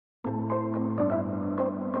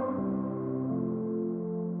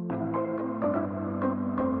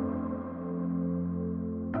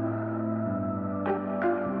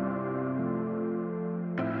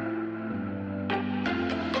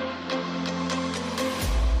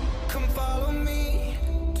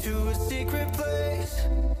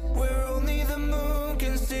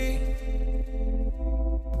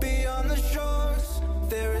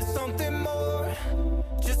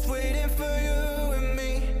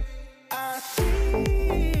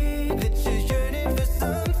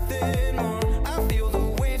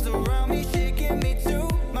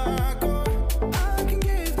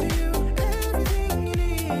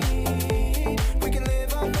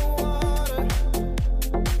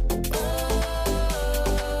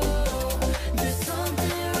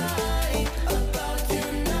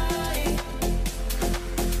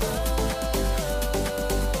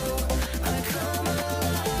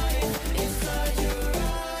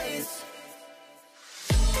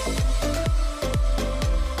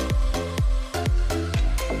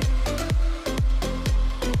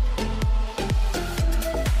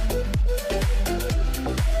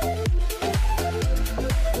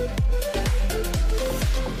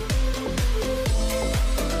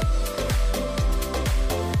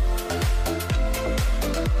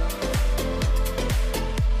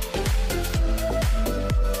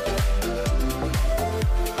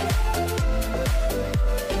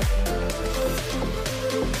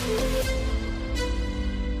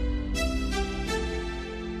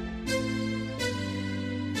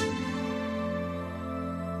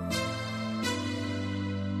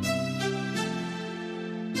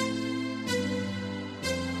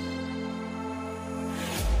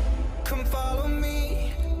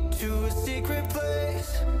secret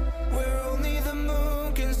place where only the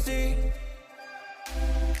moon can see.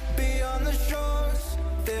 Beyond the shores,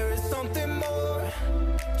 there is something more,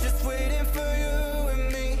 just waiting for you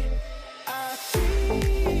and me. I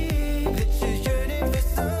see that you're yearning for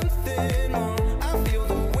something more. I feel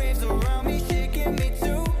the waves around me shaking me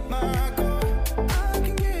to my core. I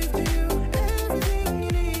can give to you everything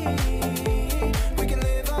you need. We can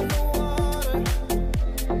live on the water.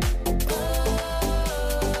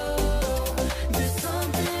 Oh, there's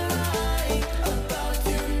something right about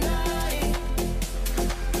tonight.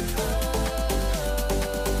 Oh,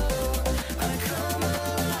 I come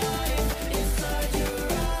alive.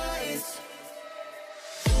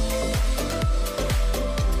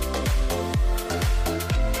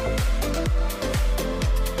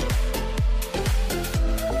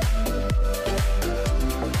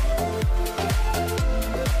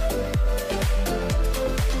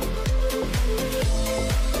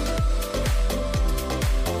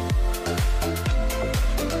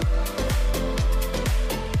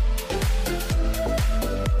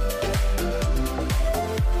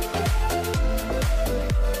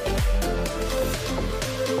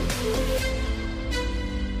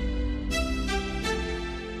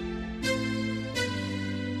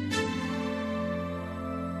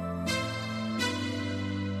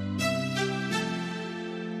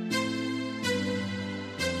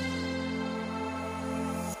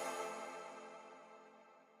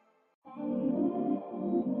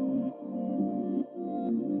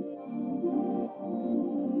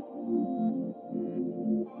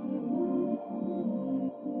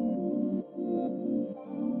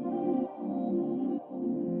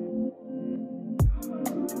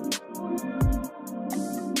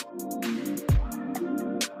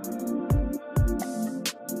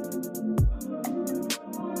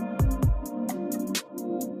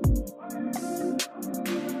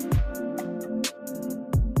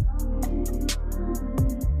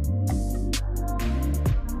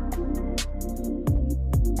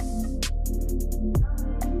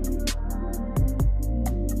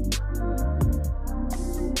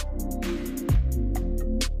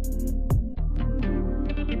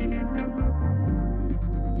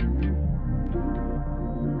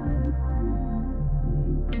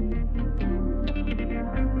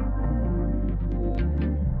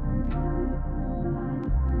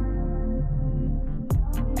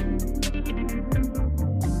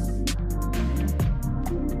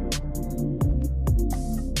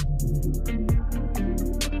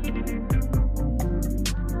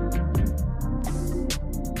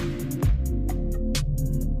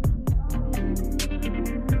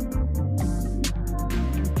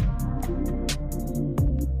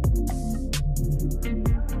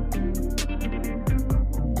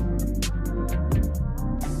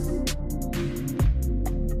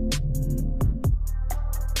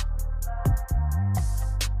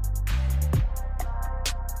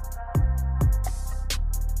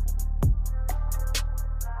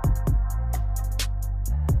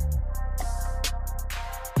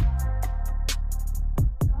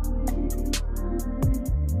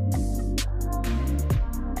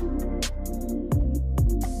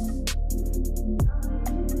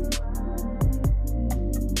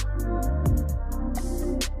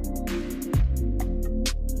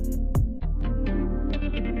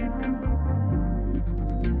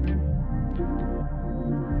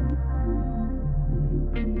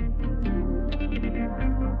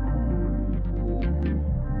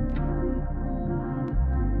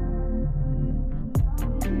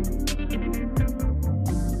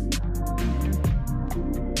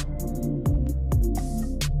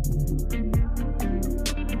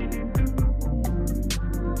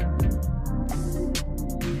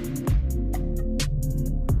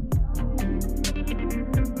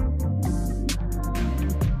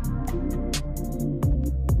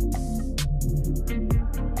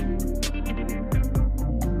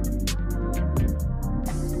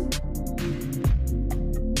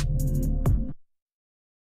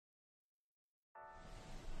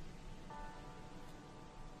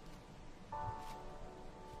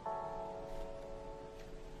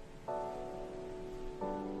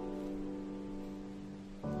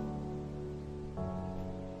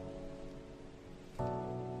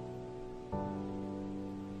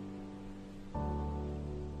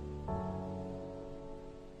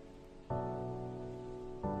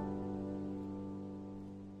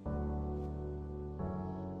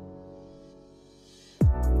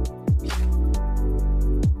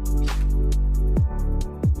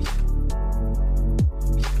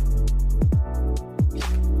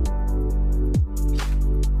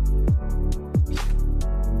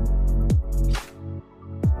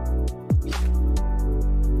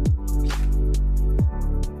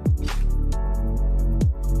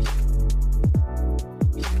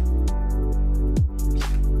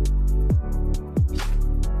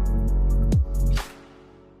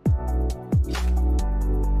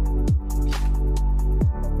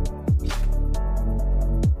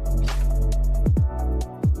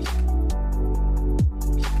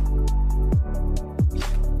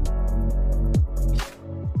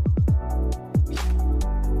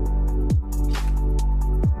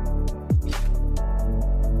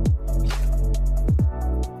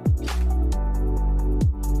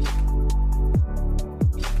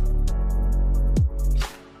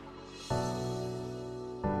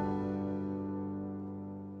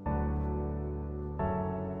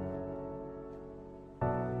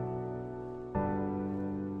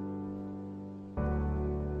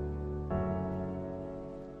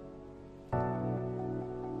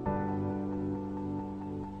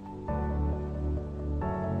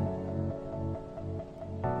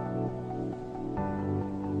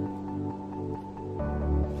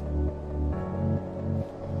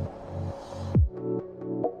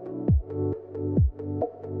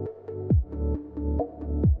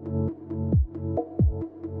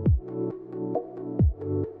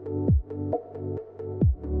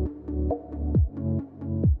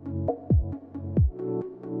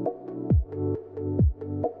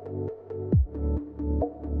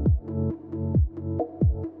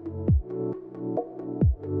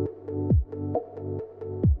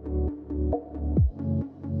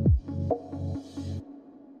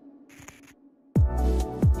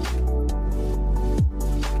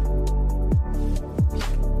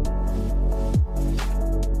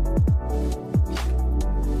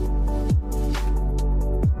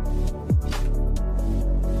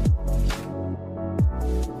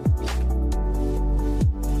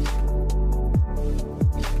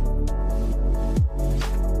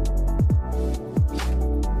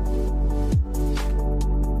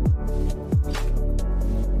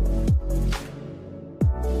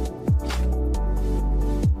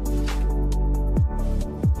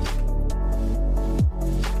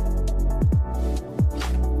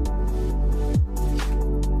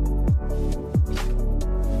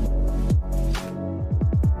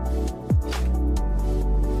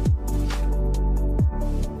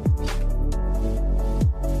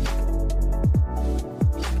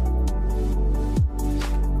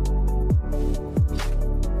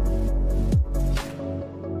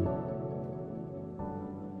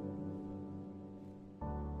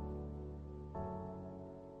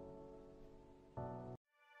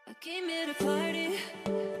 Came here to party,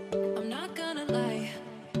 I'm not gonna lie.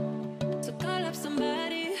 So call up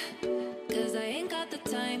somebody, cause I ain't got the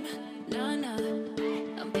time. Nah, nah,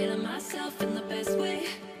 I'm feeling myself in the best way.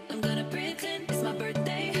 I'm gonna pretend it's my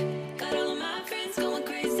birthday. Got all of my friends going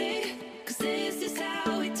crazy, cause this is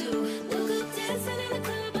how we do. We'll go dancing in the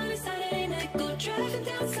club on a Saturday night. Go driving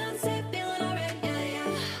down Sunset, feeling alright, yeah,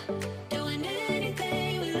 yeah. Doing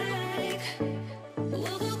anything we like.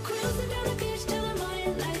 We'll go cruising down the beach till the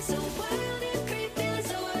morning light. So wild and free, feeling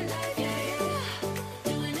so alive, yeah, yeah.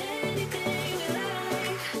 Doing anything we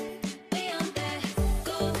like. We on that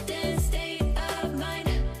golden state of mind.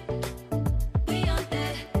 We on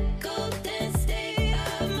that golden state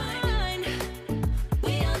of mind.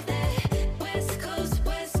 We on that West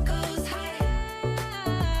Coast high.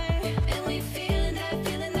 And we feeling that,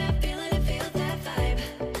 feeling that, feeling it, feel that vibe.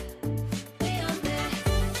 We on that.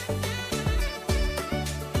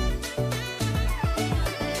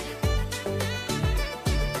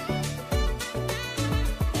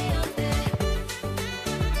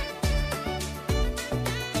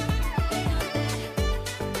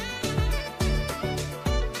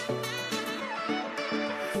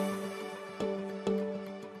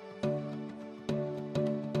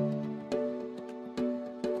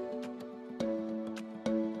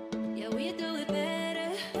 Yeah, we do it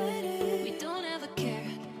better. We don't ever care.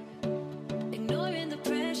 Ignoring the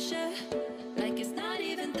pressure, like it's not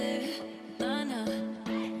even there. Nah, nah.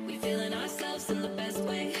 We feeling ourselves in the best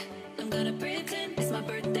way. I'm gonna pretend it's my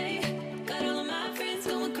birthday. Got all of my friends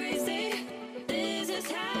going crazy. This is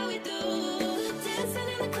how we do. Dancing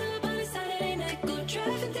in the club on a Saturday night. Go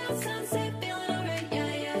driving down Sunset, feeling alright,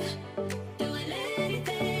 yeah, yeah. Doing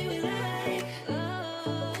anything we like.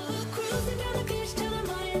 Oh, cruising down the beach till the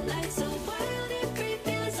morning light. So wild and free,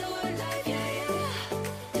 feeling so alive, yeah, yeah.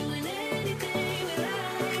 Doing anything we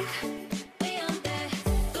like. We on that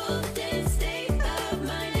golden state of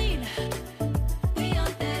mind. We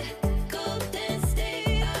on that golden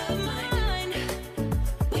state of mind.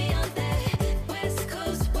 We on that West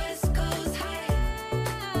Coast high.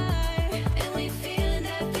 And we feeling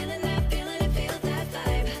that, feeling that, feeling it, feel that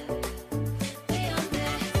vibe. We on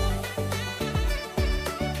that.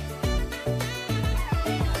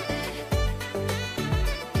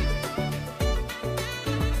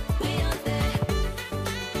 We on that.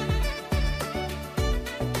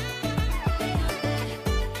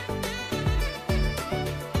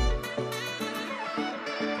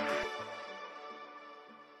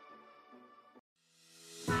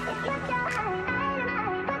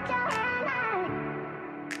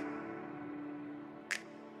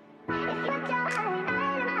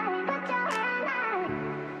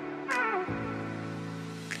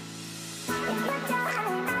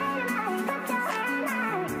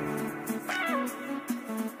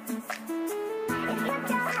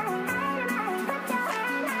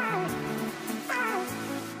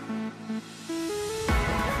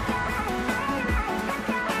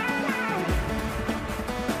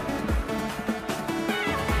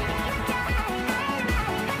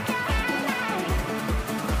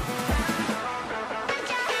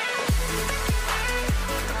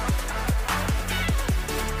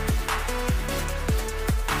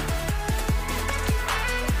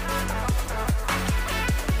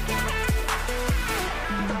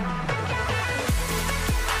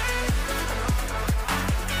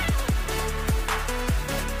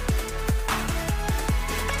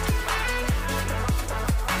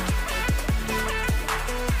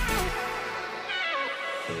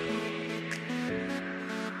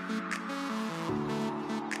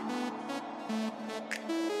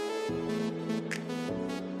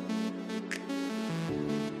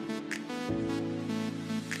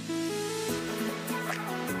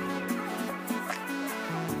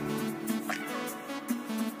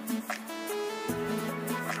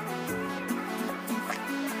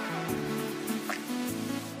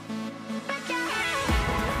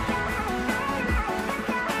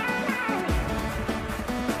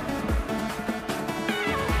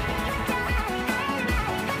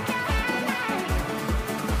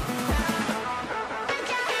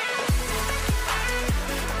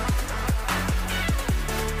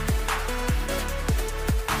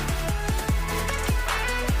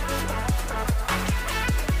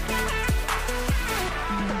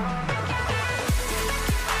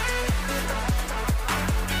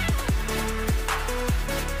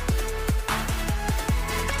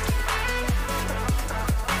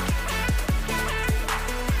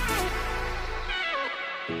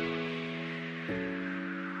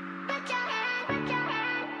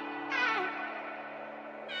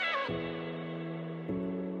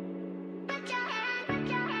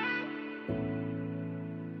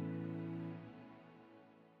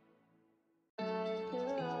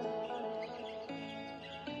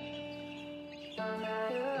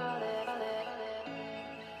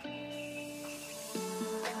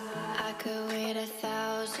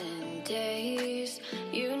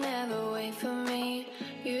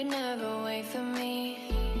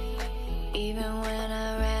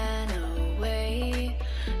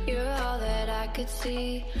 could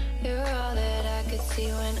see. You're all that I could see.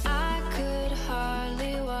 When I could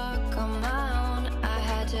hardly walk on my own, I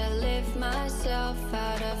had to lift myself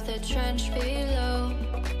out of the trench below.